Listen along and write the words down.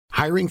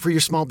Hiring for your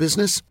small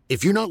business?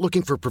 If you're not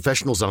looking for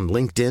professionals on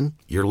LinkedIn,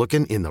 you're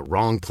looking in the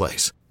wrong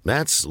place.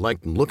 That's like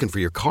looking for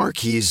your car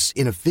keys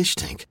in a fish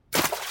tank.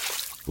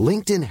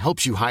 LinkedIn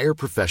helps you hire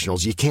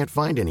professionals you can't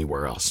find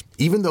anywhere else,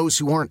 even those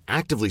who aren't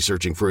actively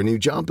searching for a new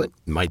job but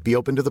might be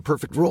open to the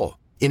perfect role.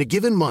 In a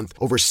given month,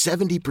 over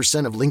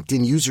 70% of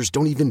LinkedIn users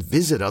don't even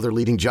visit other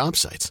leading job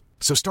sites.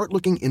 So start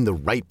looking in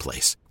the right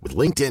place. With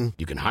LinkedIn,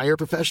 you can hire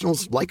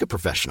professionals like a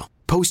professional.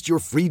 Post your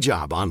free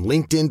job on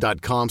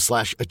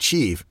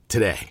linkedin.com/achieve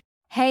today.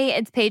 Hey,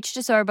 it's Paige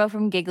DeSorbo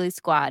from Giggly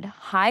Squad.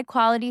 High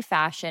quality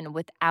fashion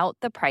without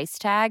the price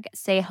tag.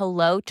 Say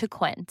hello to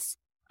Quince.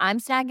 I'm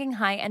snagging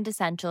high-end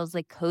essentials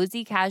like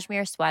cozy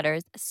cashmere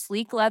sweaters,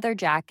 sleek leather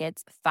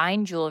jackets,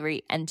 fine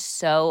jewelry, and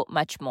so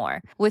much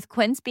more. With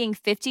Quince being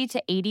 50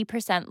 to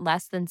 80%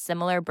 less than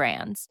similar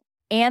brands.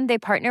 And they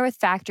partner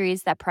with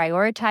factories that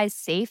prioritize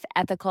safe,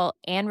 ethical,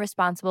 and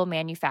responsible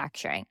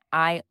manufacturing.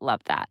 I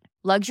love that.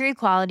 Luxury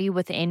quality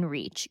within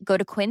reach. Go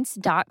to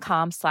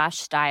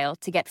quince.com/style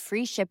to get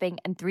free shipping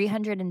and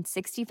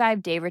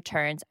 365-day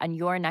returns on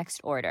your next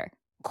order.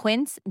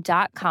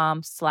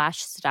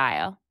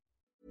 Quince.com/style.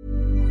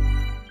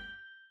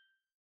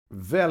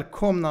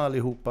 Välkomna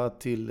allihopa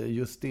till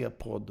just det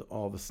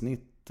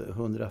poddavsnitt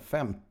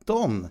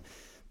 115.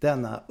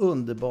 Denna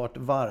underbart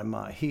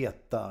varma,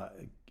 heta,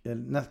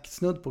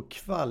 snudd på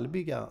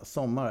kvalbiga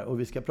sommar. Och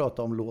vi ska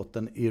prata om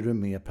låten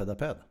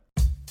ErumeGurraG.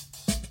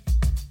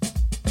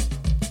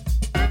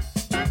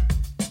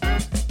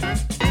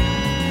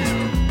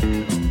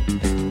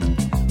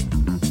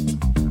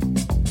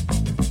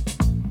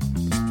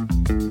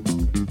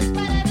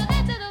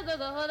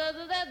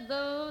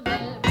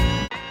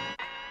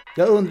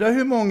 Jag undrar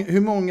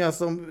hur många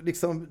som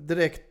liksom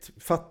direkt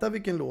fattar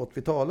vilken låt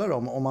vi talar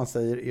om man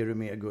säger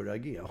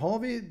ErumeGurraG. Har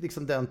vi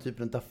liksom den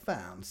typen av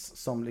fans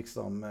som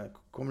liksom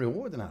kommer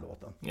ihåg den här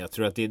låten? Jag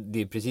tror att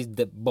det är precis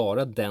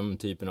bara den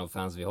typen av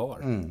fans vi har.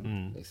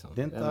 Liksom.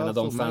 Det är inte, jag menar,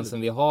 de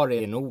fansen vi har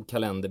är nog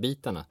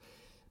kalenderbitarna.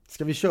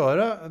 Ska vi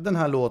köra den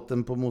här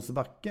låten på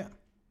Mosebacke?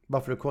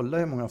 Bara för att kolla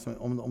hur många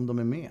om de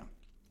är med.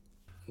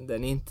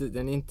 Den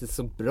är inte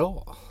så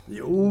bra.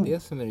 Jo. Det är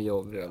som är det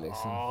jobbiga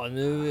liksom. Ja,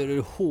 nu är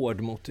du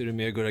hård mot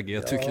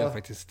ErumeGurraG tycker jag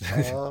faktiskt.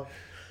 Ja.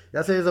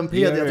 Jag säger som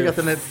Peter, jag tycker att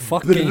den är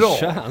fucking bra.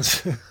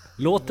 Chance.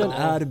 Låten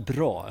är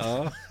bra.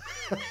 Ja.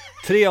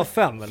 3 av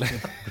 5 eller?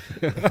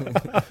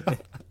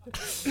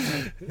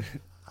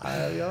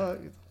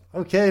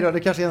 Okej då, det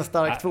kanske är en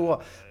stark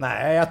 2.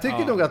 Nej, jag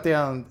tycker nog att det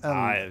är en...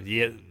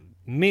 Nej,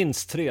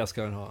 minst 3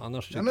 ska den ha.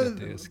 Annars tycker jag att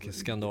det är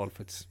skandal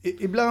faktiskt.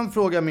 Ibland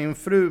frågar min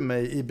fru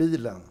mig i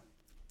bilen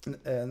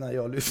när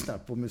jag lyssnar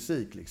på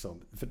musik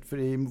liksom. För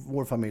i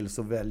vår familj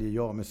så väljer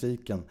jag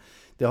musiken.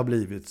 Det har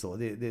blivit så.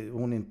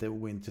 Hon är inte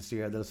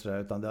ointresserad eller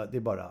sådär, utan det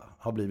bara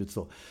har blivit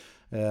så.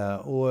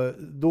 Och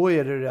då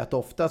är det rätt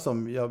ofta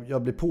som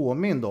jag blir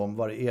påmind om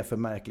vad det är för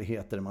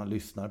märkligheter man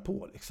lyssnar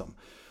på liksom.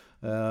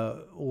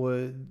 Och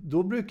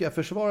då brukar jag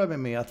försvara mig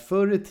med att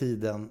förr i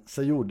tiden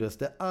så gjordes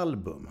det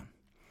album.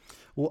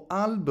 Och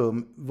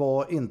album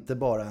var inte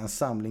bara en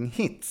samling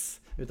hits,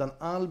 utan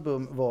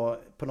album var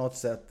på något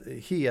sätt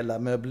hela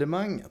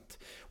möblemanget.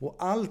 Och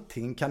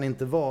allting kan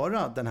inte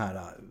vara den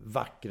här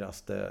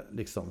vackraste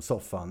liksom,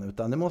 soffan,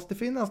 utan det måste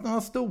finnas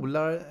några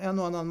stolar, en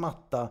och annan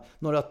matta,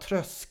 några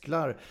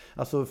trösklar.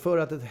 Alltså för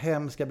att ett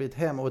hem ska bli ett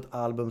hem och ett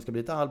album ska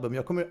bli ett album.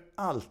 Jag kommer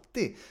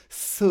alltid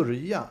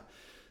sörja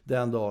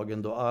den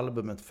dagen då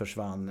albumet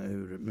försvann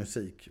ur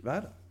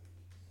musikvärlden.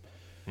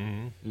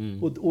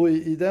 Och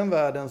i den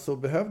världen så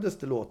behövdes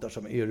det låtar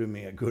som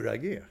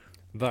ErumeGurraG.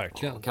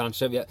 Verkligen. Ja,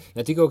 kanske.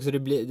 Jag tycker också det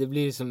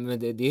blir som,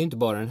 det är inte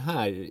bara den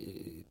här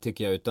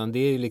tycker jag, utan det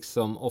är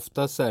liksom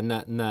ofta så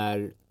här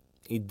när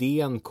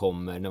idén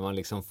kommer, när man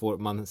liksom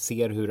man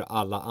ser hur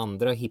alla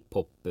andra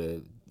hiphop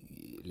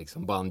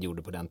liksom band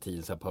gjorde på den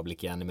tiden, så här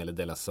Public Enemy eller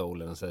De La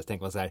Soul och så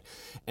tänker man så här,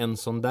 en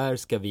sån där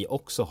ska vi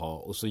också ha,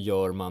 och så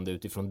gör man det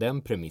utifrån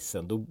den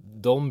premissen.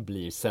 De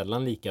blir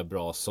sällan lika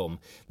bra som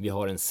vi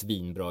har en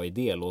svinbra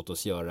idé, låt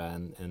oss göra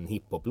en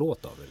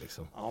hiphop-låt av det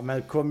liksom. Ja,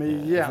 men kom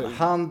igen,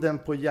 handen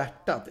på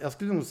hjärtat. Jag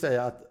skulle nog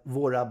säga att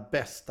våra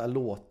bästa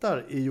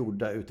låtar är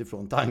gjorda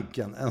utifrån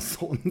tanken, en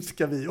sån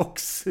ska vi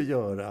också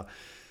göra.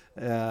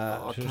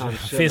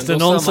 Finns det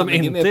någon som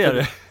inte är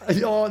det?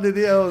 Ja, det är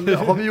det jag undrar.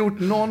 Har vi gjort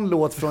någon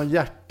låt från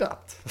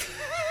hjärtat?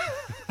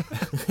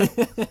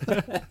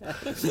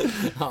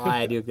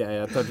 Nej, det är okej.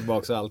 Jag tar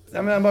tillbaka allt.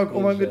 Ja, men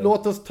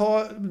låt oss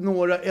ta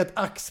ett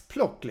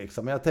axplock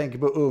liksom. Jag tänker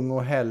på Ung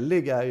och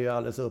Hellig är ju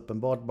alldeles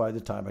uppenbart By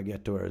the time I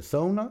get to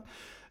Arizona.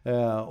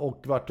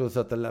 Och vart då så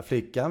att den där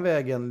flickan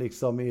vägen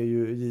liksom är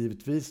ju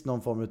givetvis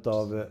någon form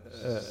av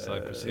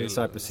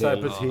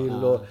Cypress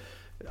Hill och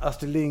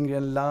Astrid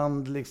Lindgren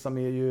Land liksom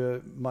är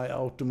ju My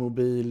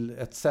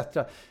Automobile etc.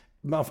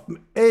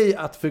 Ej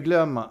att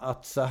förglömma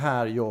att så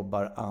här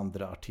jobbar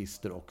andra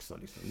artister också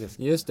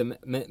liksom. Just det,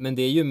 men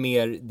det är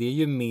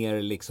ju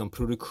mer liksom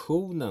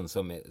produktionen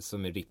som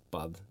är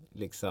rippad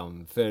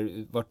liksom.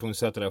 För vart hon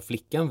söter där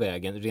flickan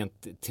vägen,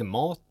 rent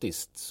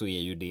tematiskt så är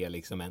ju det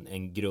liksom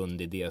en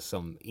grundidé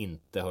som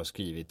inte har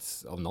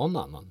skrivits av någon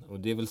annan, och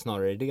det är väl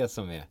snarare det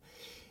som är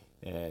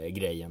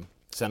grejen.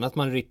 Sen att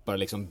man rippar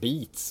liksom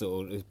beats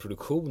och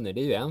produktioner,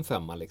 det är ju en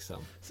femma liksom.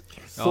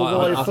 Så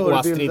var det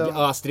förebilden.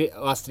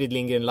 Astrid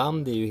Lindgren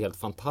Land är ju helt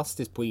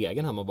fantastiskt på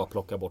egen hand. Man bara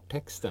plockar bort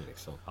texten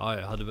liksom.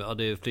 Ja,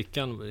 hade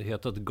flickan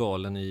hetat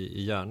Galen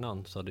i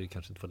hjärnan så hade det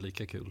kanske inte varit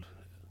lika kul.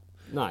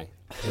 Nej,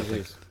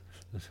 precis.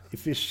 I och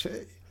för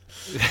sig.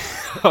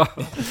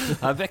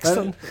 Här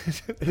växeln.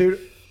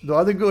 Då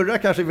hade Gurra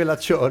kanske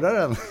velat köra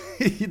den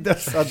i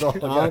dessa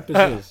dagar. Ja,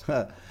 precis.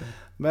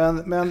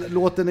 Men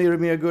låten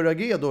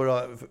ErumeGurraG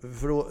då?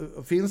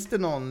 Finns det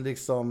någon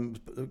liksom...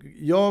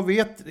 Jag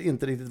vet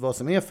inte riktigt vad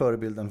som är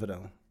förebilden för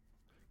den.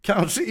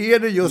 Kanske är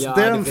det just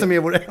den som är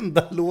vår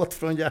enda låt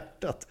från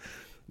hjärtat.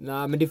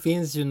 Nej, men det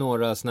finns ju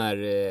några såna här...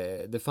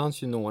 Det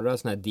fanns ju några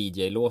såna här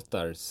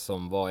DJ-låtar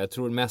som var... Jag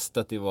tror mest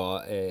att det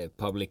var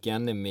Public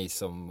Enemy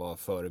som var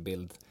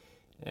förebild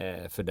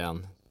för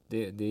den.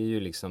 Det är ju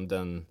liksom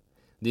den...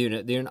 Det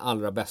är den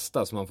allra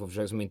bästa som man får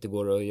försöka, som inte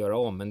går att göra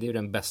om. Men det är ju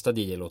den bästa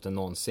DJ-låten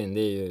någonsin.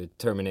 Det är ju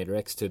Terminator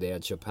X to the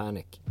Edge of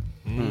Panic.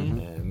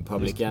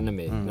 Public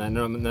Enemy.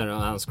 När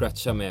han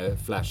scratchar med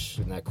Flash,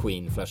 den här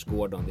Queen, Flash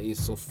Gordon. Det är ju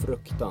så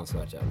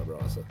fruktansvärt jävla bra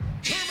alltså.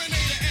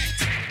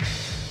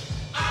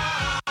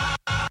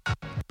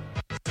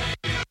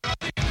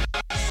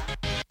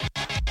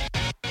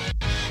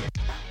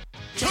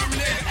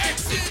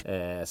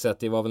 Så att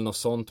det var väl något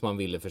sånt man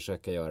ville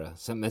försöka göra.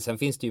 Men sen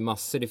finns det ju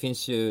massor. Det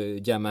finns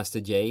ju Jam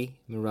Master Jay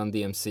med Run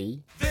DMC.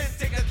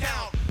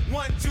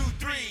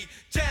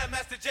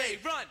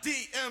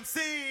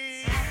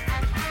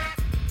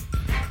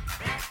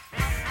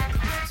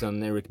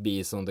 Sen Eric B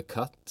is on the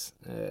cut.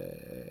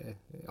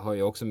 Har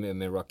jag också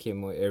med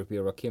Rakim och Eric B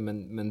och Rakim.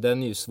 Men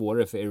den är ju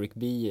svårare för Eric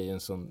B är ju en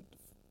sån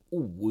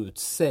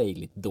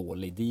outsägligt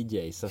dålig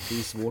DJ. Så att det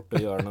är svårt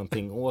att göra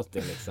någonting åt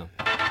det liksom.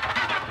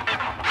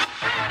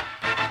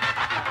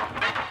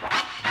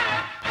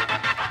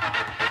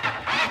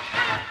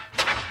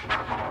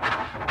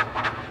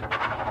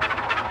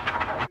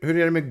 Hur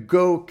är det med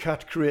Go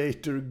Cut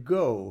Creator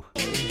Go?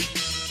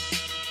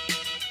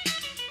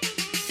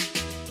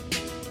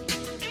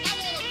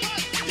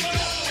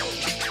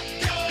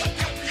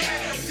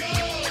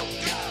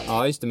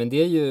 Ja just det, men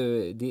det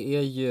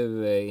är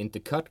ju inte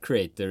Cut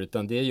Creator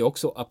utan det är ju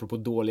också, apropå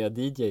dåliga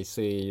DJs,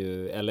 så är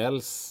ju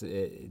LLs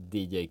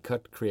DJ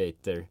Cut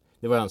Creator.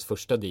 Det var hans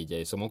första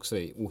DJ som också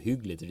är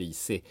ohyggligt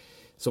risig.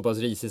 Så pass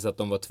risig så att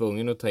de var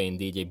tvungna att ta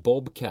in DJ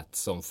Bobcat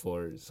som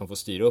får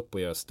styra upp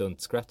och göra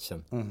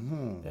stunt-scratchen.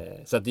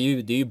 Så att det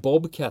är ju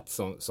Bobcat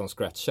som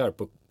scratchar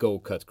på Go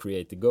Cut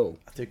Creator Go.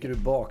 Jag tycker du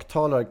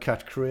baktalar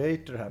Cut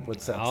Creator här på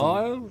ett sätt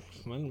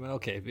men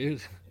okej.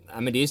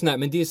 Ja, men det är såna,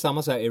 men det är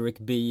samma så här Eric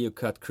B och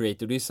Cut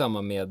Creator. Det är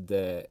samma med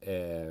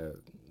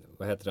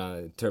vad heter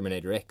det,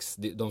 Terminator X.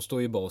 De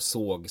står ju bara och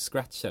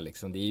såg-scratchar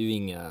liksom. Det är ju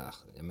inga,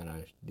 jag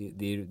menar,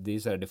 det är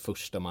så här det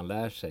första man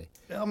lär sig.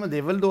 Ja, men det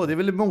är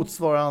väl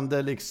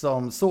motsvarande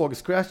liksom,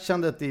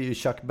 såg-scratchandet är ju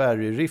Chuck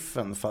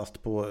Berry-riffen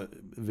fast på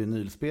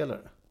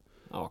vinylspelare.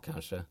 Ja,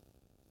 kanske.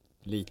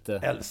 Lite.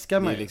 Älskar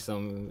mig.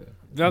 Liksom,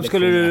 vem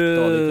skulle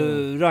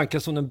du ranka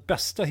som den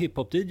bästa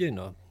hiphop-DJn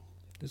då?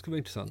 Det skulle vara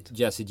intressant.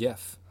 Jazzy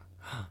Jeff.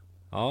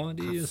 Ja,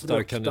 det är ju en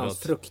stark kandidat.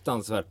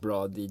 Fruktansvärt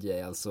bra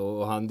DJ alltså.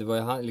 Och det var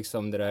ju han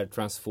liksom det där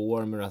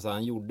Transformer, alltså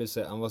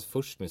han var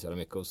först med så jävla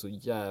mycket och så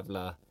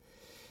jävla...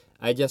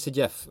 Nej, Jazzy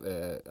Jeff,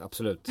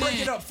 absolut.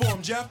 Break it up for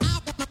him, Jeff.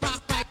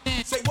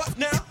 Say what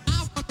now?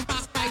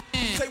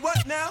 Say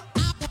what now?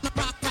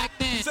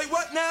 Say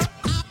what now?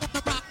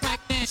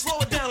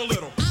 Slow it down a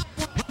little.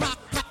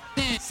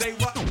 Say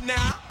what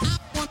now?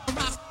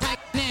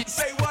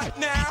 Say what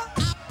now?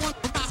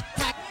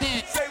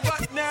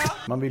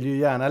 Man vill ju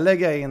gärna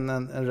lägga in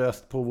en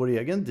röst på vår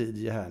egen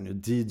DJ här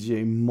nu,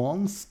 DJ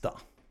Monster.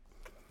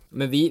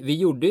 Men vi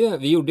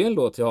gjorde en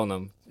låt till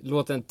honom.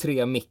 Låten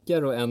 3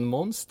 mickar och en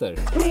monster.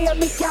 3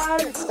 mickar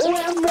och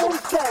en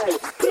monster.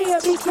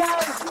 3 mickar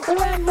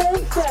och en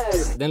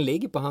monster. Den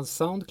ligger på hans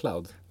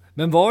Soundcloud.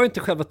 Men var inte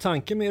själva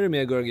tanken med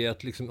ErumeGurraG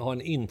att liksom ha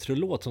en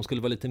introlåt som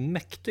skulle vara lite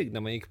mäktig när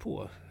man gick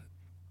på?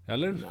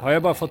 Eller? Nej. Har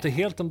jag bara fått det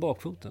helt om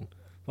bakfoten?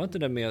 Var inte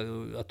det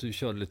med att du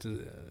körde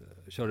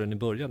den i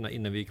början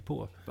innan vi gick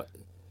på?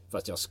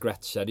 Fast jag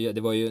scratchade.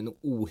 Det var ju en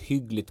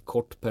ohyggligt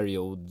kort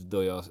period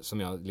då jag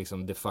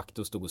liksom de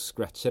facto stod och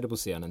scratchade på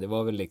scenen. Det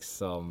var väl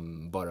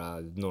liksom bara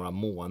några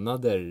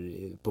månader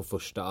på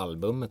första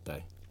albumet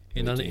där.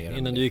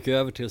 Innan du gick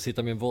över till att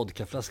sitta med en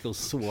vodkaflaska och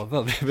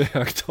sova bredvid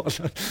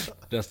högtalaren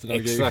resten av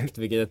Exakt,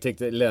 vilket jag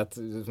tyckte lät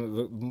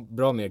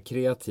bra mer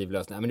kreativ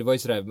lösning. Men det var ju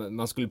sådär,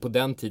 man skulle på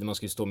den tiden man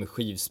skulle stå med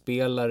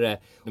skivspelare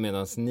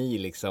medan ni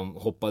liksom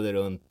hoppade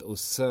runt och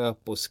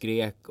söp och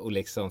skrek och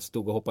liksom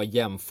stod och hoppade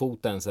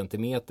jämfota 1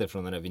 centimeter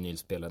från den där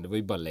vinylspelaren. Det var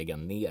ju bara att lägga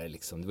ner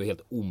liksom. Det var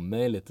helt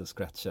omöjligt att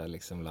scratcha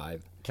liksom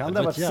live. Kan det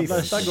ha varit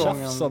sista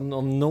gången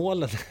om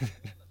nålen?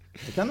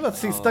 Det kan det vara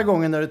sista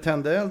gången när du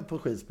tände eld på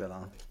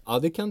skivspelaren. Ja,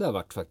 det kan det ha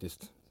varit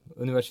faktiskt.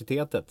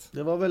 Universitetet.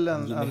 Det var väl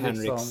en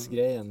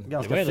Henriks-grejen.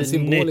 Ganska fin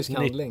symbolisk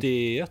handling.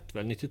 91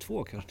 väl,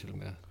 92 kanske till och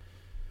med.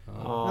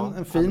 Ja,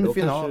 en fin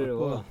final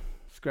på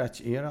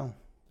Scratch-eran.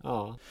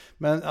 Ja.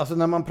 Men alltså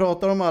när man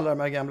pratar om alla de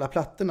här gamla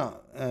plattorna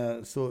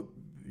så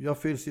jag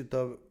fylls ju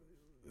av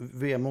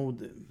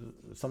vemod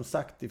som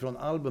sagt ifrån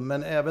album,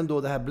 men även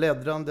då det här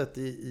bläddrandet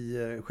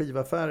i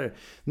skivaffärer.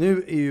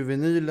 Nu är ju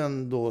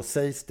vinylen då,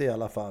 sägs det i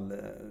alla fall,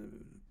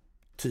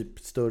 typ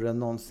större än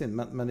någonsin,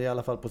 men det är i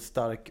alla fall på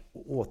stark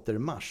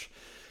återmarsch.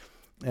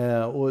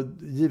 Och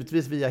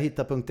givetvis via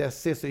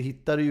hitta.se så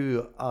hittar du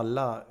ju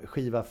alla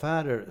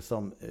skivaffärer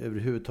som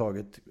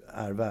överhuvudtaget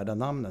är värda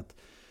namnet.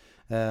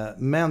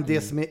 Men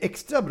det som är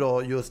extra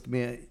bra just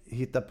med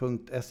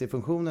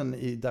hitta.se-funktionen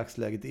i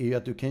dagsläget är ju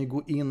att du kan ju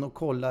gå in och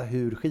kolla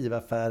hur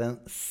skivaffären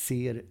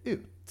ser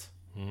ut.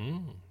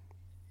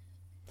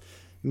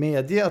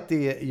 Medge att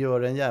det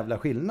gör en jävla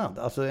skillnad.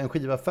 Alltså en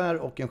skivaffär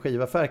och en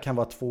skivaffär kan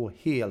vara två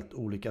helt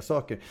olika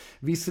saker.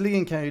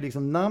 Visserligen kan ju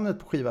liksom namnet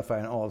på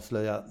skivaffären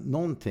avslöja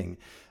någonting.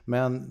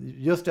 Men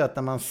just det att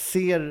när man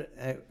ser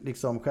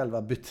liksom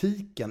själva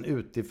butiken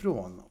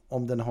utifrån,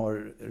 om den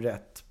har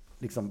rätt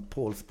liksom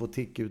Pauls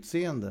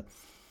butik-utseende,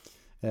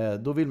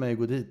 då vill man ju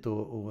gå dit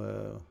och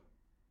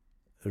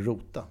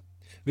rota.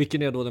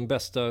 Vilken är då den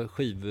bästa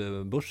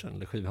skivbörsen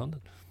eller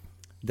skivhandeln?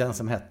 Den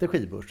som hette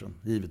Skivbörsen,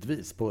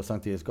 givetvis, på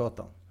Sankt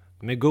Eriksgatan.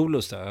 Med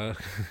Golus där?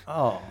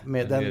 Ja,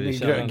 med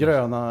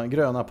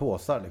gröna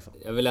påsar liksom.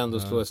 Jag vill ändå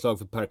slå ett slag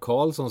för Per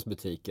Karlssons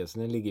butik. Så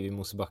den ligger vid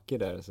Mosebacke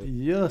där. Så.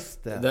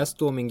 Just det. Där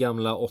står min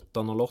gamla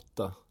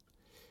 808.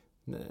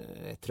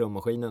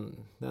 Trummaskinen.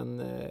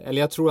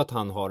 Eller jag tror att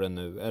han har den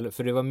nu.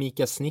 För det var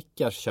Mika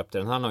Snickars köpte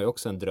den. Han har ju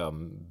också en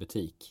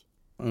drömbutik.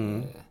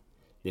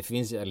 Det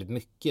finns väldigt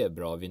mycket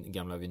bra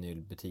gamla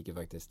vinylbutiker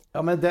faktiskt.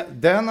 Ja, men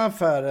den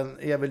affären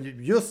är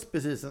väl just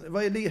precis...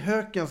 Vad är det?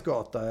 Hökens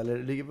gata?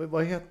 Eller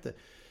vad heter det?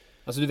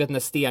 Alltså du vet när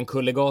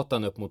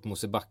Stenkullegatan upp mot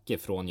Mosebacke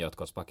från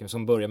Götgatsbacken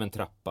som börjar med en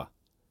trappa.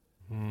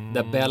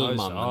 Där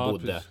Bellman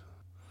bodde. Precis.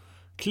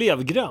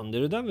 Klevgränd, är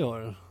det där vi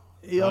har?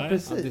 Ja, Nej.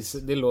 precis.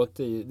 Det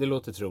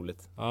låter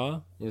troligt.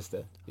 Ja. Just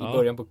det. I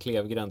början på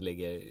Klevgränd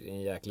ligger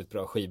en jäkligt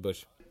bra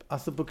skivbörs.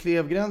 Alltså på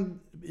Klevgränd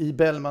i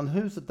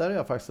Bellmanhuset, där har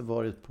jag faktiskt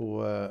varit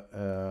på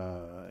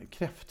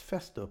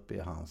kräftfest uppe i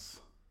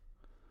hans.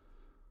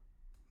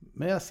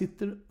 Men jag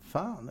sitter...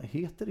 Fan,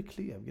 heter det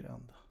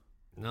Klevgränd?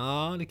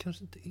 Ja, det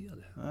kanske inte är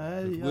det.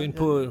 Nej,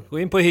 Gå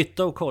in på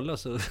Hitta och kolla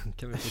så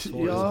kan vi få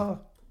svar.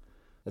 Ja.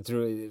 Jag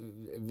tror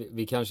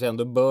vi kanske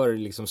ändå bör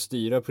liksom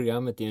styra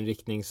programmet i en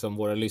riktning som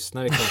våra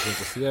lyssnare kanske är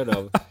intresserade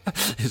av.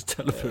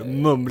 Istället för att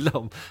mumla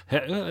om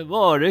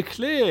var det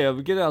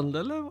Klevgränd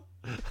eller?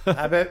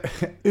 Nej,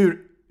 men,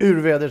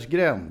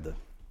 Urvädersgränd.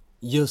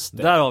 Just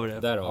det. Där har vi det.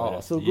 Där har vi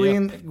det. Så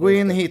gå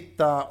in,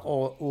 hitta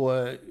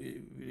och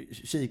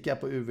kika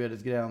på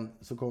Urvädersgränd,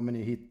 så kommer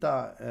ni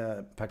hitta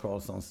Per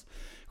Karlssons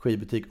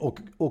skivbutik och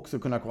också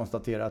kunna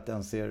konstatera att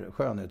den ser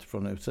skön ut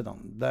från utsidan.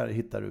 Där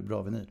hittar du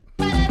bra vinyl.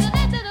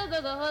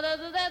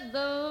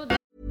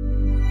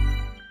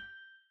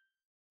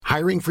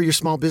 Hiring for your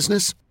small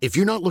business? If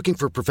you're not looking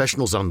for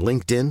professionals on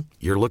LinkedIn,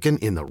 you're looking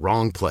in the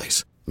wrong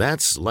place.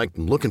 That's like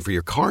looking for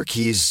your car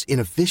keys in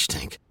a fish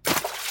tank.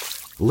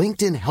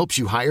 LinkedIn helps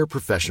you hire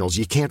professionals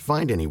you can't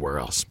find anywhere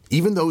else,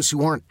 even those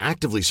who aren't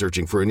actively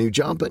searching for a new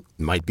job but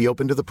might be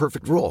open to the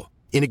perfect role.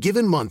 In a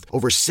given month,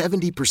 over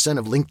 70%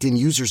 of LinkedIn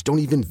users don't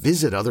even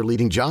visit other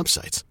leading job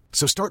sites.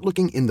 So start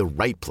looking in the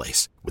right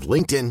place. With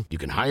LinkedIn, you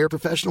can hire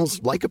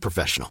professionals like a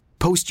professional.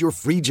 Post your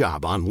free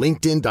job on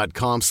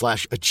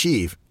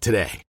linkedin.com/achieve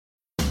today.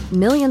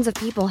 Millions of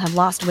people have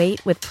lost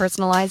weight with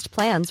personalized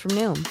plans from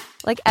Noom.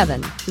 Like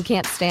Evan, who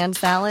can't stand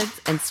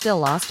salads and still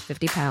lost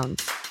 50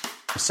 pounds.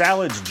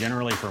 Salads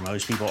generally for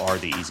most people are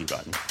the easy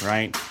button,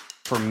 right?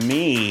 For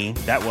me,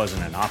 that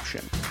wasn't an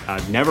option. I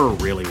never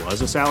really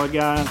was a salad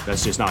guy.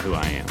 That's just not who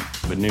I am.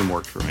 But Noom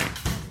worked for me.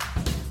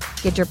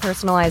 Get your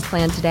personalized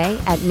plan today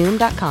at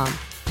Noom.com.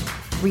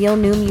 Real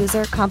Noom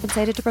user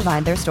compensated to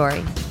provide their story.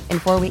 In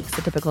 4 weeks,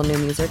 the typical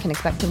Noom user can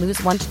expect to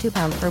lose 1 to 2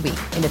 pounds per week.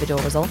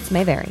 Individual results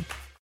may vary.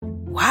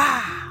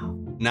 Wow.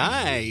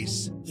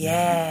 Nice.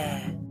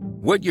 Yeah.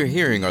 What you're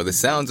hearing are the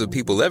sounds of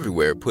people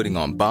everywhere putting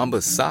on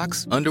Bombas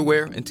socks,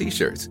 underwear, and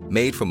T-shirts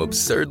made from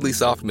absurdly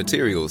soft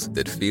materials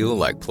that feel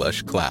like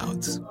plush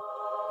clouds.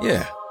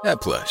 Yeah,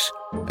 that plush.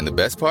 And the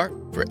best part?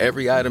 For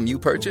every item you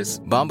purchase,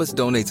 Bombas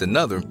donates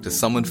another to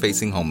someone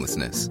facing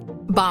homelessness.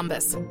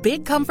 Bombas.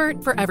 Big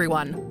comfort for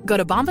everyone. Go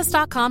to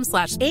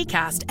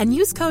bombas.com/ACAST and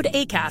use code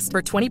ACAST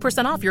for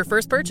 20% off your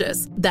first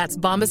purchase. That's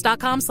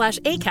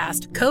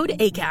bombas.com/ACAST. Code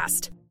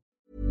ACAST.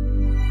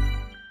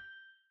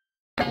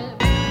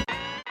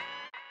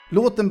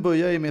 Låten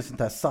börjar ju med sånt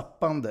här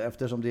sappande,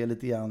 eftersom det är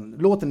lite grann...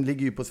 Låten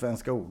ligger ju på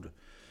svenska ord.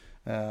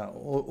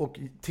 Och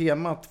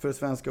temat för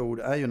svenska ord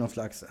är ju någon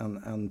slags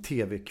en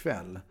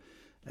tv-kväll.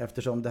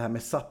 Eftersom det här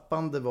med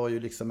sappande var ju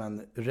liksom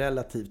en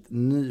relativt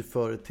ny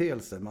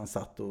företeelse. Man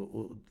satt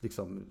och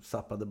liksom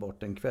sappade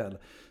bort en kväll.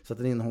 Så att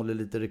den innehåller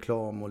lite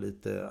reklam och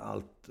lite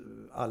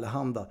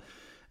allehanda.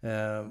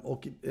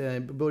 Och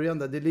början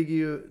där, det ligger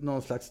ju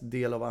någon slags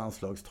del av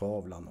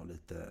anslagstavlan och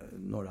lite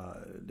några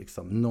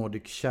liksom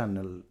Nordic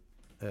Channel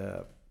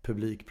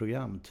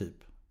publikprogram typ.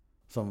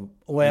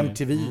 Och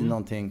MTV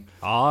någonting.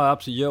 Ja,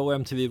 absolut. Och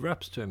MTV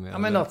Raps tror jag med. Ja,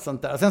 men något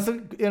sånt där. Sen så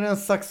är det en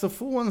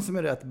saxofon som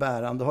är rätt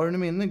bärande. Har du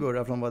någon minne,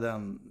 Gurra, från vad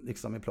den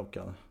liksom är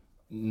plockad?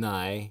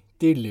 Nej.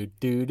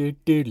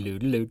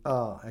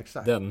 Ja,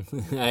 exakt. Den.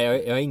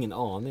 Nej, jag har ingen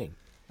aning.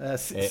 Jag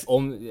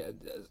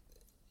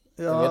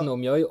vet inte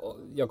om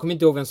jag kommer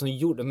inte ihåg vem som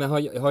gjorde, men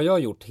har jag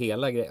gjort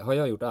har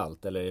jag gjort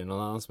allt, eller är det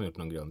någon annan som har gjort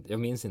någon grund? Jag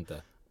minns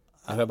inte.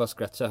 Jag har bara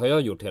scratchat. Har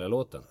jag gjort hela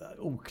låten?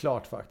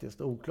 Oklart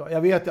faktiskt. Oklart.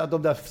 Jag vet att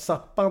de där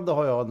zappande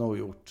har jag nog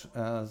gjort.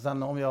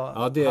 Sen om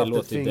jag det haft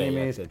låter ett finger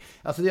med.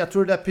 Alltså jag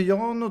tror det där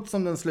pianot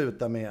som den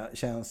slutar med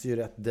känns ju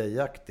rätt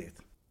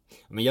dejaktigt.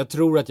 Men jag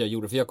tror att jag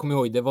gjorde, för jag kommer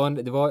ihåg, det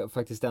var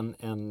faktiskt en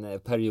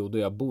period då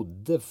jag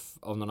bodde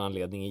av någon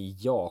anledning i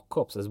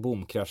Jakobs, alltså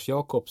Bomkrasch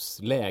Jakobs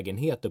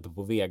lägenhet uppe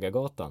på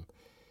Vegagatan.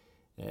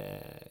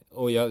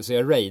 Så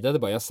jag raidade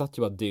bara, jag satt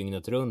ju bara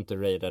dygnet runt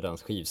och raidade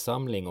hans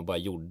skivsamling och bara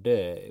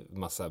gjorde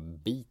massa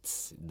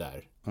beats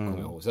där, kommer jag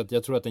ihåg. Så att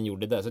jag tror att den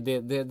gjorde det. Så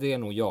det är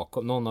nog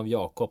någon av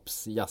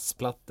Jakobs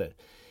jazzplattor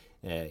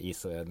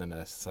den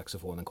där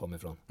saxofonen kommer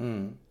ifrån.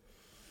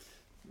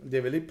 Det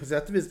är väl på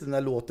sätt och vis den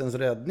här låtens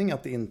räddning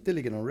att det inte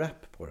ligger någon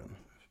rap på den.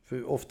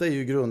 För ofta är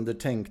ju grunder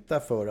tänkta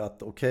för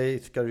att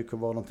ska det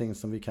vara någonting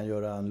som vi kan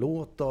göra en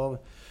låt av.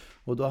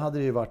 Och då hade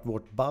det ju varit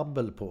vårt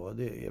babbel på.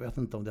 Jag vet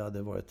inte om det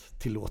hade varit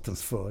till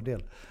låtens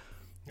fördel.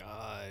 Ja,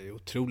 det är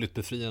otroligt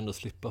befriande att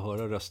slippa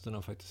höra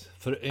rösterna faktiskt.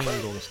 För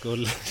en gångs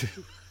skull.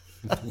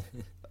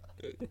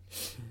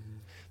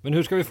 Men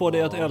hur ska vi få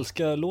dig att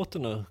älska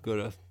låtarna,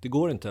 Gurra? Det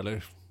går inte,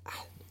 eller?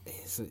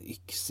 Det är så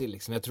yxig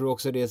liksom. Jag tror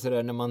också det är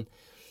sådär när man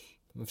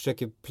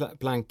försöker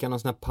planka någon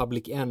sån här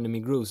Public Enemy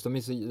grooves. De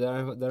är så,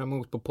 där har man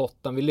åkt på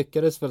pottan. Vi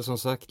lyckades väl som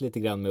sagt lite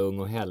grann med Ung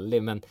och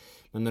Hellig. Men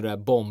den där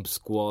Bomb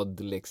Squad,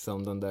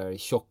 liksom, den där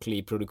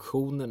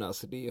Chockly-produktionen.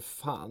 Alltså det är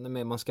fan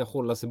med, man ska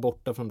hålla sig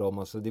borta från dem.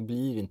 Alltså det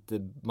blir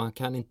inte, man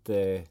kan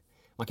inte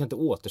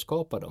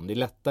återskapa dem. Det är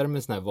lättare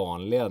med såna här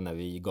vanliga när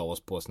vi gav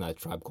oss på såna här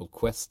Tribe Called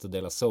Quest och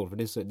De La Soul.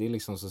 För det är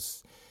liksom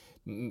så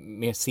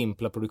mer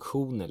simpla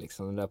produktioner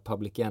liksom. Den där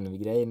Public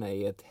Enemy-grejerna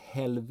är ett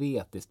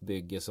helvetiskt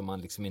bygge som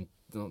man liksom inte,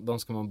 de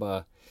ska man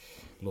bara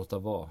låta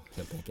vara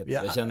helt enkelt.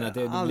 Jag känner att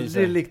det aldrig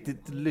blir så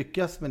riktigt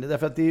lyckas med det.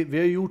 Därför att vi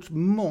har gjort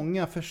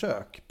många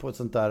försök på ett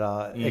sånt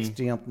där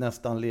extremt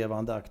nästan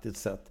levandeaktigt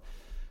sätt.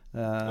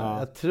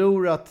 Jag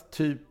tror att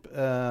typ,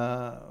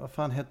 vad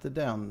fan heter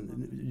den?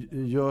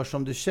 Gör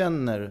som du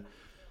känner.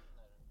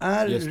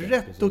 Är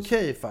rätt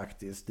okej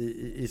faktiskt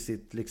i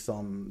sitt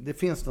liksom, det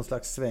finns någon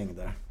slags sväng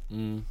där.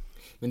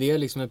 Men det är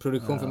liksom en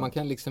produktion för man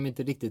kan liksom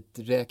inte riktigt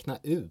räkna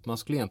ut. Man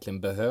skulle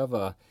egentligen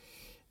behöva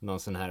någon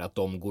sån här att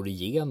de går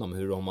igenom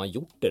hur de har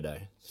gjort det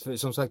där. För,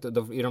 som sagt,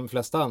 i de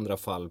flesta andra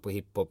fall på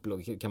hiphop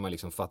kan man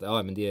liksom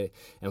fatta, men det är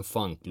en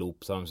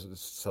funkloop, så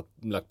har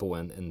de lagt på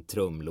en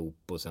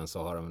trumloop och sen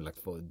så har de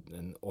lagt på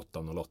en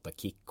 808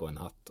 kick och en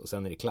hatt och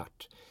sen är det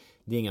klart.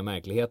 Det är inga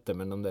märkligheter,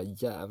 men de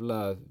där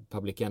jävla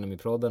Public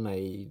Enemy-proddarna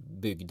är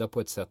byggda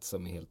på ett sätt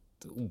som är helt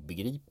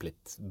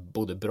obegripligt,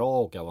 både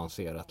bra och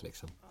avancerat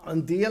liksom.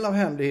 En del av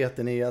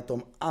hemligheten är att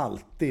de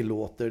alltid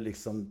låter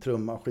liksom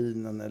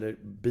trummaskinen eller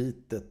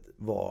beatet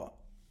vara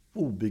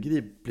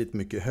obegripligt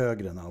mycket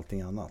högre än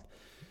allting annat.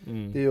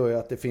 Det gör ju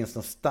att det finns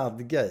någon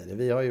stadga i det.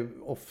 Vi har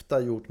ju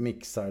ofta gjort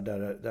mixar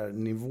där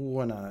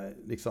nivåerna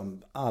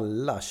liksom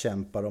alla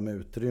kämpar om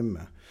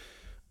utrymme.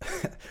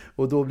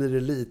 Och då blir det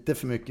lite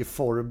för mycket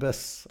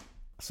Forbes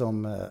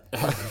som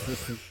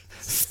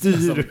styr,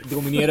 som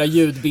dominerar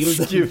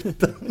ljudbilden.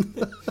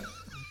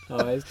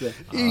 Ja, just det.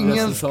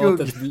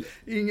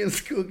 Ingen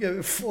skugga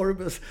över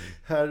Forbes.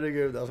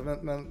 Herregud alltså,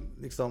 men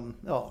liksom,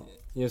 ja.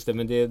 Just det,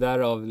 men det är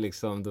därav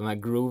liksom de här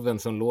grooven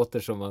som låter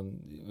som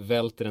man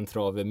välter en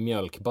trave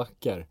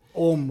mjölkbackar.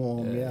 Om och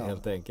om igen.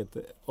 Helt enkelt.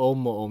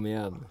 Om och om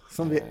igen.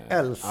 Som vi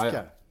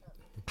älskar.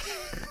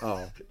 Ja.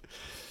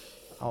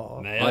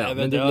 Nej,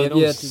 men det blev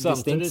ju ett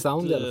distinkt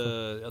sound.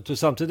 Jag tror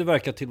samtidigt det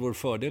verkar till vår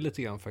fördel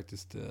lite grann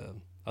faktiskt.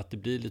 Att det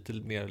blir lite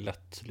mer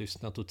lätt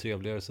lyssnat och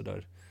trevligare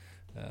sådär.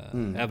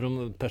 Även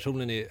om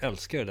personen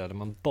älskar det där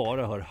man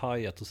bara hör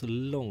hi-hat och så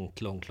långt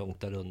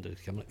där under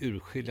kan man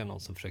urskilja någon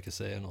som försöker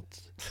säga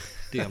något.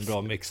 Det är en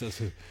bra mix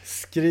alltså.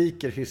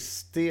 Skriker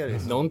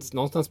hysteriskt.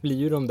 Någonstans blir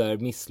ju de där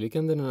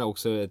misslyckandena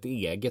också ett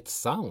eget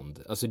sound.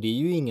 Alltså det är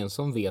ju ingen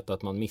som vet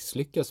att man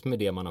misslyckas med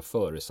det man har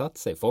föresatt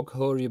sig. Folk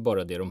hör ju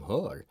bara det de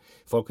hör.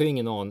 Folk har ju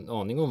ingen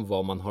aning om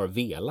vad man har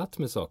velat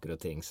med saker och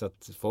ting. Så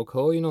att folk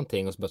hör ju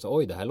någonting och så bara så,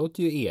 oj, det här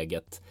låter ju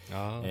eget.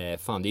 Ja.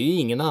 Fan, det är ju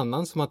ingen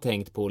annan som har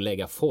tänkt på att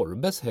lägga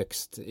Forbes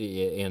högst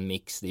i en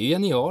mix. Det är ju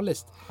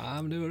genialiskt.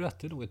 Ja, men det var rätt.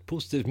 Det är nog ett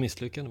positivt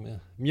misslyckande med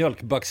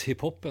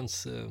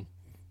mjölkbacks-hiphoppens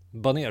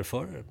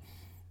banerförare.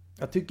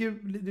 Jag tycker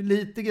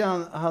lite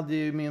grann hade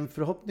ju min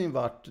förhoppning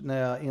varit när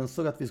jag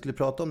insåg att vi skulle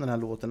prata om den här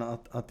låten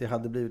att det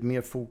hade blivit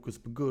mer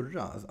fokus på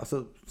Gurra.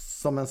 Alltså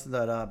som en sån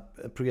där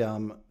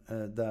program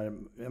där,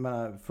 jag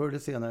menar, förr eller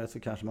senare så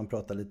kanske man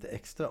pratar lite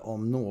extra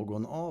om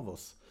någon av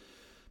oss.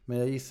 Men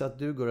jag gissar att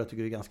du, Gurra,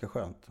 tycker det är ganska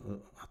skönt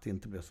att det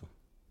inte blev så.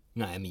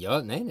 Nej, men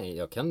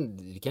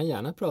vi kan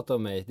gärna prata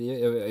om mig.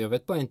 Jag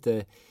vet bara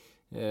inte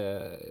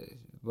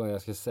vad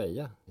jag ska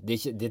säga.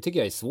 Det tycker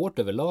jag är svårt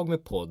överlag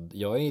med podd.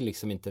 Jag är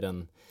liksom inte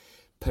den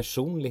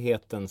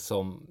personligheten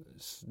som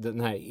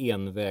den här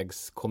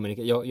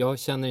envägskommunikation. Jag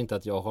känner inte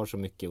att jag har så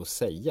mycket att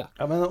säga.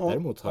 Ja, men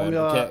däremot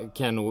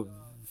kan jag nog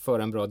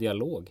föra en bra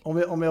dialog.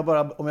 Om jag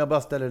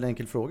bara ställer en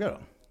enkel fråga då.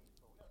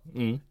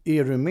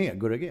 Är du med,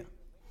 GurraG?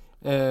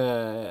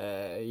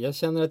 Jag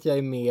känner att jag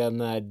är med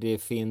när det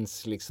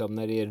finns liksom,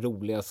 när det är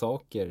roliga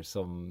saker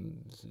som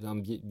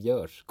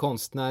görs.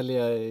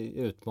 Konstnärliga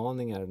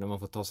utmaningar, när man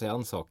får ta sig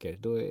an saker,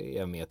 då är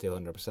jag med till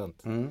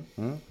 100%.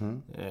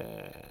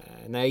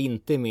 När jag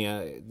inte är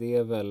med, det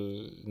är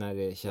väl när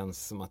det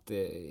känns som att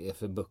det är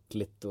för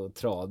buckligt och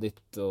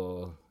tradigt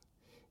och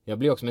jag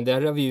blir också, men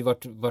där har vi ju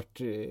varit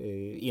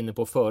inne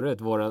på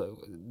förut, våra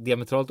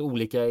diametralt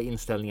olika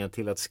inställningar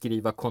till att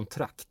skriva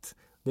kontrakt.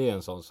 Det är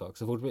en sån sak.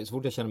 Så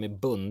fort jag känner mig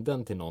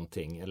bunden till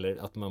någonting eller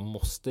att man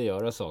måste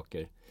göra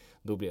saker,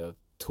 då blir jag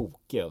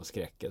tokig av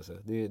skräck. Alltså.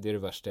 Det är det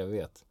värsta jag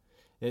vet.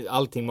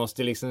 Allting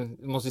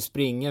måste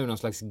springa ur någon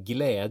slags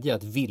glädje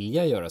att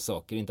vilja göra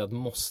saker, inte att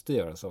måste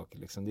göra saker.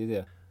 Liksom. Det är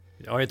det.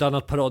 Jag har ett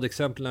annat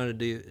paradexempel när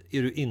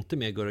är du inte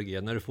med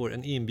GurraG, när du får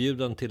en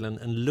inbjudan till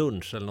en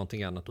lunch eller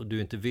någonting annat och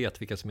du inte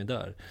vet vilka som är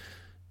där.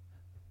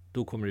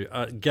 Då kommer du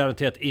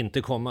garanterat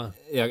inte komma.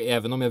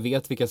 Även om jag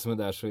vet vilka som är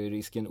där så är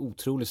risken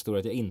otroligt stor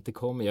att jag inte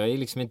kommer. Jag är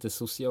liksom inte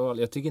social.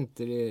 Jag tycker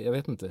inte det, jag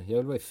vet inte. Jag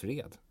vill vara i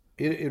fred.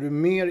 Är du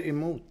mer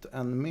emot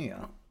än med?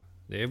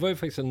 Det var ju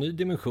faktiskt en ny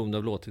dimension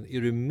av låten.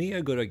 Är du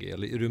med GurraG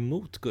eller är du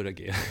mot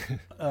GurraG?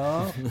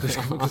 Ja.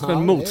 Det är som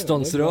en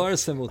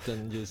motståndsrörelse mot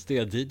en just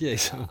det DJ.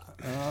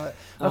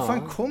 Var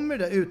fan kommer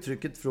det där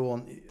uttrycket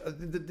från?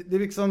 Det är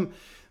liksom...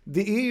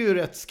 Det är ju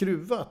rätt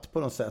skruvat på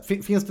något sätt.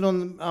 Finns det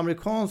någon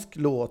amerikansk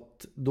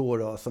låt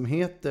då som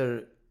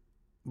heter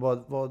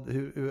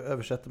hur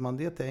översätter man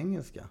det till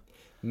engelska?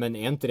 Men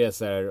är inte det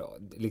så här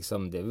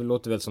liksom, det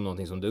låter väl som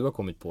någonting som du har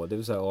kommit på. Det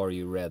vill säga Are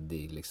You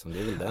Ready liksom, det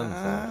är väl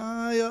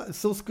den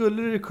så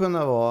skulle det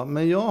kunna vara,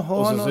 men jag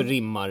har och så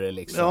rimmar det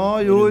liksom.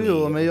 Ja,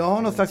 jo, men jag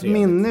har någon slags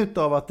minne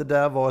av att det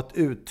där var ett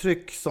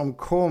uttryck som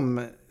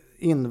kom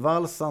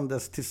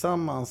invalsandes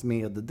tillsammans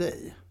med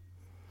dig.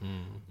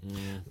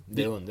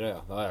 Det undrar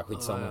jag. Ja,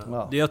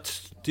 skitsamma. Ja.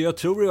 Jag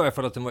tror i alla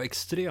fall att den var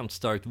extremt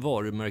starkt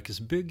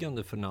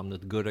varumärkesbyggande för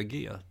namnet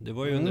GurraG. Det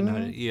var ju under den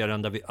här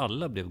eran där vi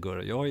alla blev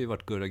Gurra. Jag har ju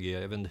varit GurraG,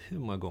 jag vet inte hur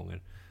många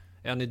gånger.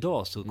 Än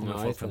idag så kommer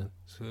folk fram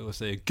och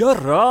säger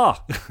Gurra!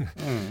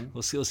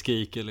 och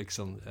skriker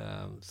liksom.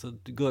 Så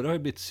Gurra har ju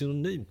blivit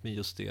synonymt med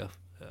just det.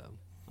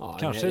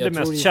 Kanske jag det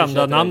mest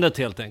kända namnet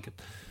helt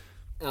enkelt.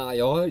 Ja,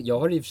 jag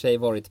har i och för sig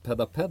varit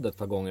pedaped ett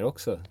par gånger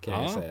också,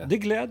 kan jag säga. Det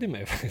gläder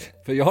mig.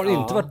 För jag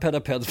har inte varit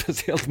pedaped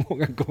speciellt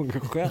många gånger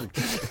själv.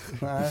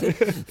 Nej.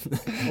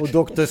 Och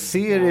Dr.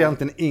 C är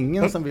egentligen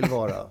ingen som vill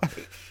vara.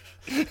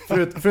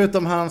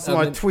 Förutom han som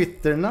har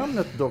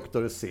Twitter-namnet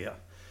Dr. C.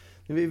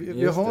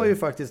 Vi har ju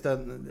faktiskt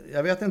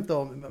jag vet inte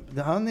om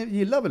han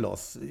gillar väl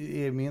oss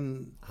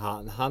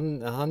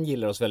han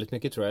gillar oss väldigt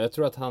mycket, tror jag. Jag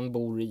tror att han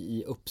bor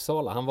i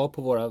Uppsala. Han var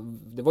på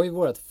det var ju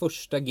vårt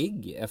första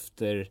gig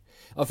efter,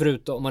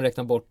 förutom om man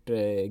räknar bort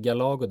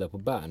Galago där på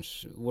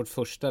Berns, vårt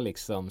första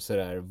liksom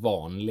sådär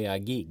vanliga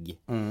gig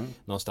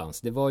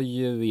någonstans. Det var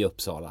ju i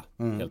Uppsala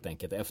helt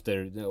enkelt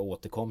efter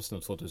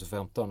återkomsten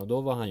 2015, och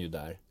då var han ju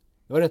där.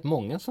 Det var rätt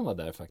många som var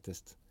där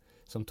faktiskt,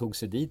 som tog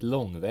sig dit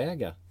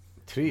långväga.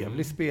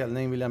 Trevlig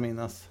spelning vill jag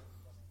minnas.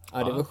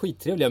 Ja, det var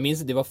skittrevligt. Jag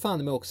minns det var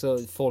fan med också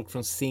folk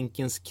från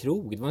Zinkens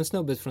krog. Det var en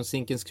snubbe från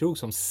Zinkens krog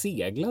som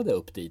seglade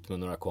upp dit med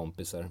några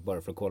kompisar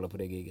bara för att kolla på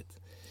det giget.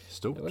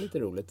 Stort. Det var lite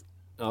roligt.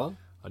 Ja,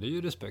 det är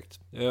ju respekt.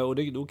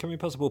 Och då kan vi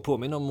passa på att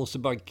påminna om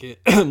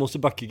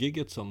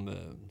Mosebacke-giget som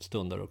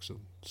stundar också.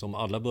 Som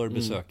alla bör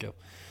besöka.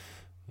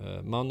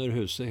 Man ur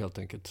huset helt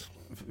enkelt.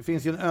 Det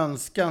finns ju en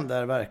önskan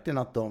där verkligen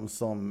att de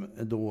som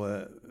då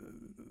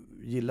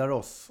gillar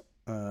oss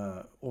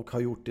och har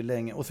gjort det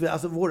länge. Och så,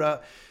 alltså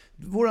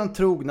våran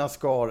trogna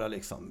skara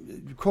liksom.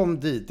 Kom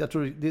dit. Jag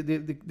tror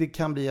det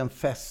kan bli en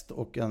fest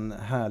och en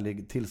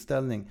härlig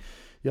tillställning.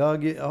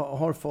 Jag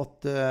har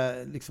fått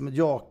liksom ett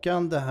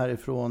jakande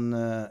härifrån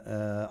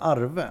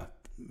Arve.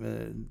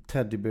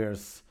 Teddy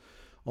Bears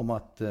om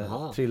att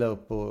trilla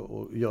upp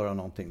och göra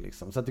någonting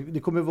liksom. Så att det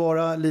kommer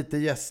vara lite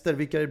gäster.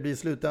 Vilka det blir i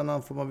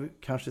slutändan får man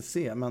kanske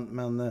se.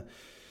 Men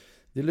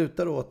det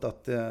lutar åt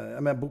att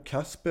Bo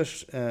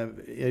Kaspers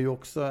är ju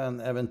också en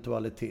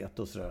eventualitet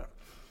och sådär.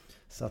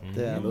 Så att,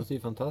 det låter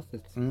ju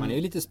fantastiskt. Man är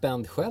ju lite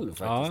spänd själv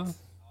faktiskt.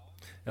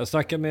 Ja. Jag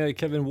snackade med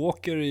Kevin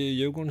Walker i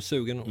Djurgården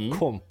sugen och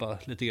kompa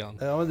lite grann.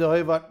 Ja, men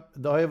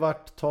det har ju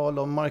varit tal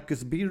om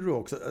Marcus Birro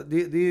också.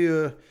 Det är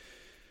ju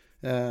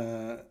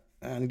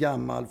en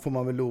gammal, får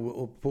man väl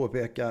lov att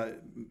påpeka,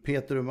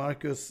 Peter och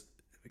Marcus,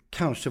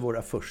 kanske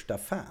våra första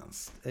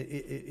fans.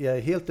 Är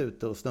jag helt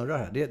ute och snurrar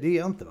här? Det är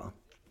jag inte, va?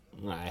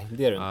 Nej,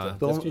 det är det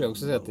inte. Jag skulle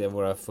också säga att det är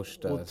våra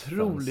första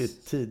otroligt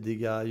fans.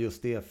 Tidiga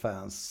just det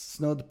fans.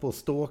 Snudd på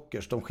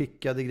stalkers. De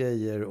skickade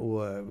grejer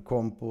och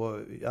kom på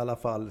i alla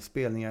fall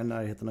spelningar i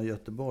närheten av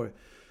Göteborg.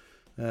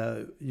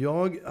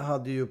 Jag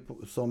hade ju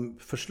som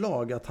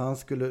förslag att han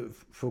skulle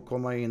få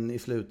komma in i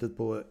slutet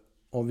på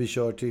om vi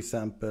kör till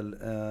exempel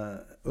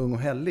Ung och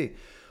Hellig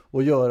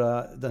och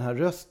göra den här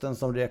rösten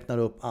som räknar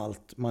upp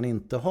allt man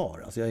inte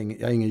har. Alltså jag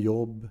har ingen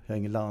jobb, jag har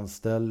ingen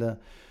landställe.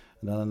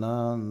 Det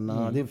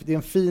är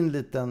en fin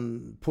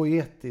liten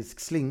poetisk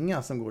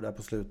slinga som går där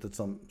på slutet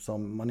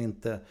som man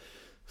inte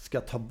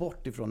ska ta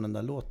bort ifrån den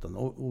där låten.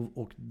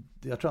 Och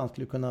jag tror han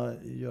skulle kunna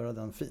göra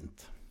den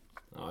fint.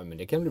 Ja, men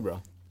det kan bli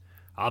bra.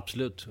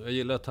 Absolut. Jag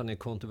gillar att han är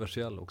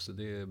kontroversiell också.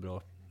 Det är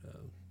bra.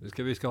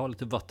 Vi ska ha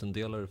lite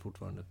vattendelare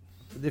fortfarande.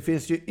 Det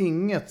finns ju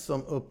inget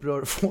som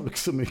upprör folk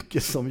så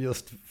mycket som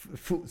just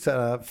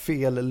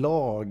fel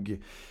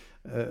lag.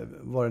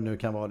 Vad det nu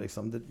kan vara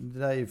liksom. Det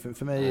där är,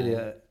 för mig är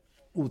det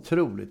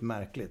otroligt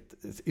märkligt.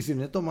 I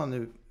synnerhet om man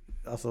nu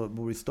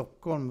bor i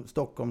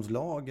Stockholms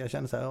lag. Jag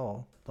känner så här,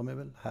 ja, de är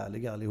väl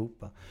härliga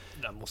allihopa.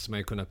 Där måste man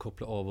ju kunna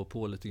koppla av och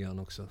på lite grann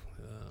också.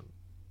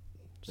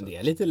 Så det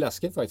är lite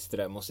läskigt faktiskt det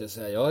där, måste jag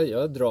säga.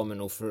 Jag drar mig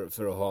nog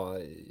för att ha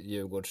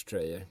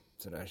Djurgårdströjor.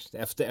 Sådär.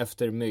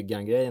 Efter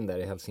Myggan-grejen där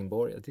i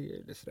Helsingborg. Jag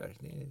tycker det är sådär.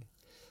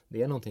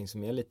 Det är någonting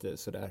som är lite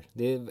sådär.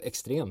 Det är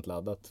extremt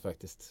laddat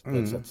faktiskt. På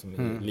ett sätt som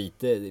är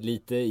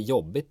lite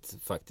jobbigt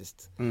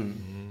faktiskt.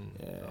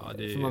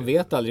 För man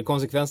vet aldrig.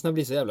 Konsekvenserna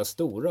blir så jävla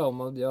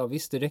stora.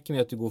 Visst, det räcker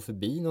med att du går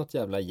förbi något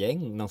jävla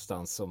gäng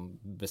någonstans som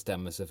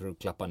bestämmer sig för att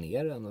klappa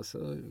ner den. Och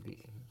så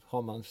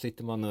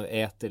sitter man och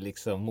äter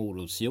liksom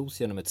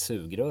morotsjuice genom ett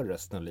sugrör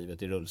resten av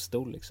livet i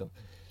rullstol liksom.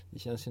 Det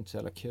känns ju inte så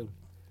jävla kul.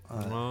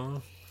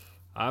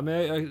 Ja, men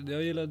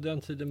jag gillar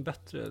den tiden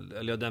bättre.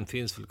 Eller den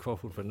finns väl kvar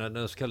fortfarande.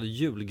 När så kallade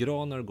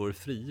julgranar går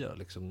fria.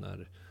 Liksom,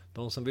 när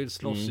de som vill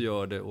slåss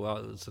gör det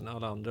och sen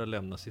alla andra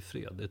lämnas i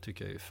fred. Det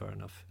tycker jag är fair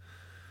enough.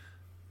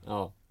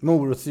 Ja.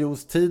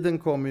 Morotsjuice-tiden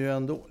kommer ju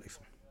ändå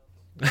liksom.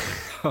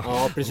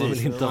 Ja,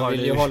 precis. Man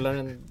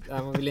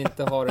vill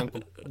inte ha den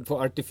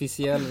på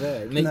artificiell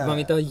väg. Men man vill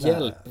inte ha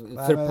hjälp.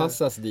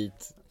 Förpassas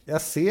dit.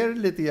 Jag ser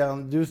lite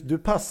grann, du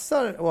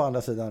passar å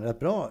andra sidan rätt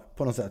bra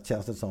på något sätt,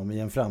 känns det som, i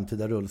en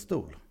framtida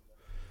rullstol.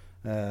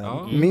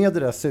 Med det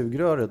där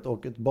sugröret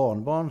och ett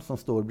barnbarn som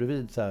står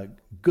bredvid så här: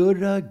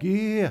 GurraG,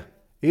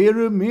 är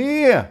du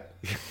med?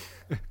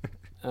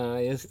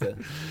 Ja, just det.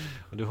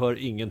 Och du hör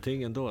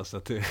ingenting ändå, så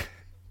att det...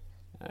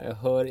 Jag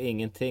hör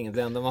ingenting.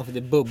 Det enda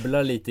det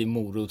bubblar lite i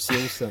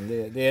morotsjuicen.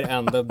 Det är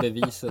enda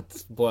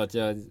beviset på att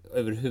jag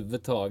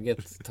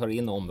överhuvudtaget tar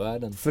in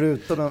omvärlden.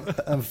 Förutom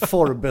en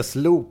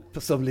Forbes-loop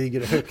som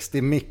ligger högst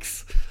i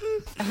mix.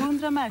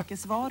 100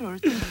 märkesvaror.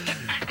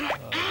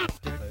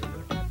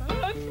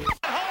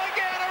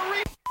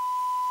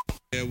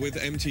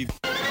 With MTV.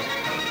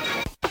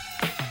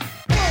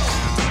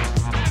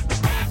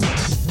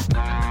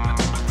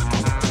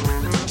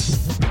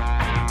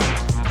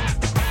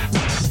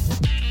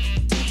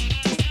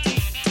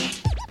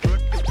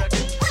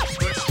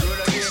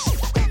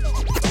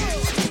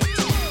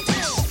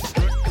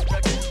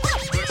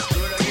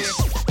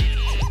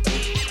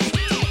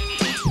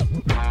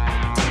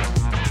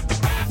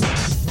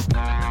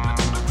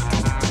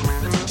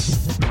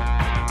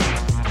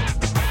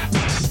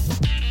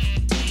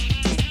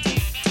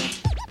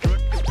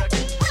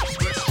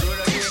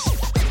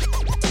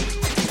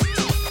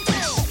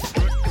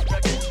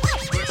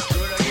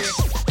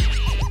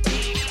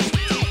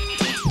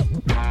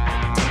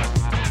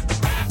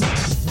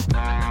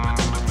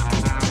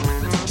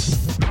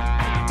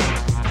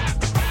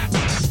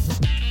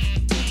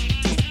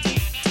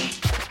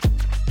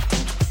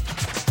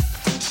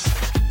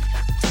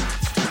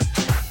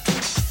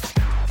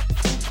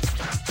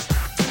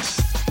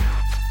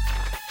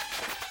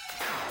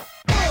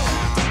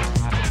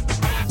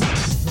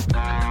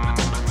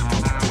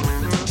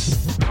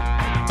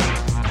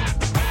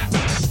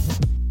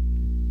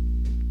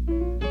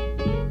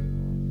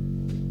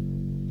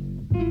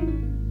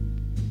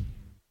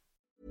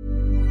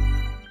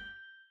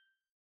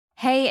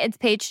 Hey, it's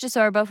Paige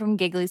DeSorbo from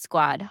Giggly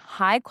Squad.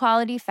 High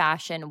quality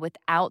fashion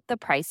without the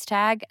price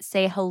tag.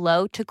 Say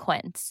hello to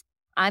Quince.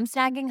 I'm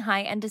snagging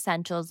high-end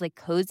essentials like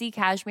cozy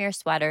cashmere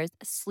sweaters,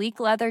 sleek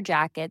leather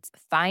jackets,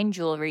 fine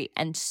jewelry,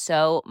 and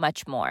so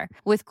much more.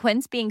 With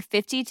Quince being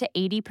 50 to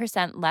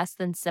 80% less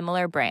than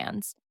similar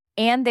brands.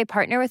 And they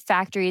partner with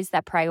factories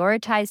that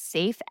prioritize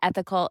safe,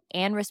 ethical,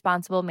 and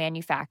responsible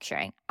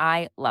manufacturing.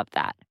 I love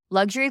that.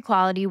 Luxury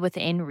quality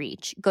within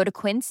reach. Go to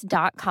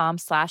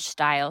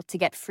quince.com/style to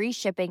get free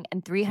shipping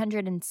and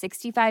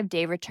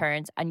 365-day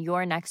returns on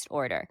your next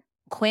order.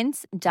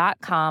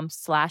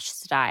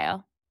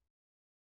 Quince.com/style.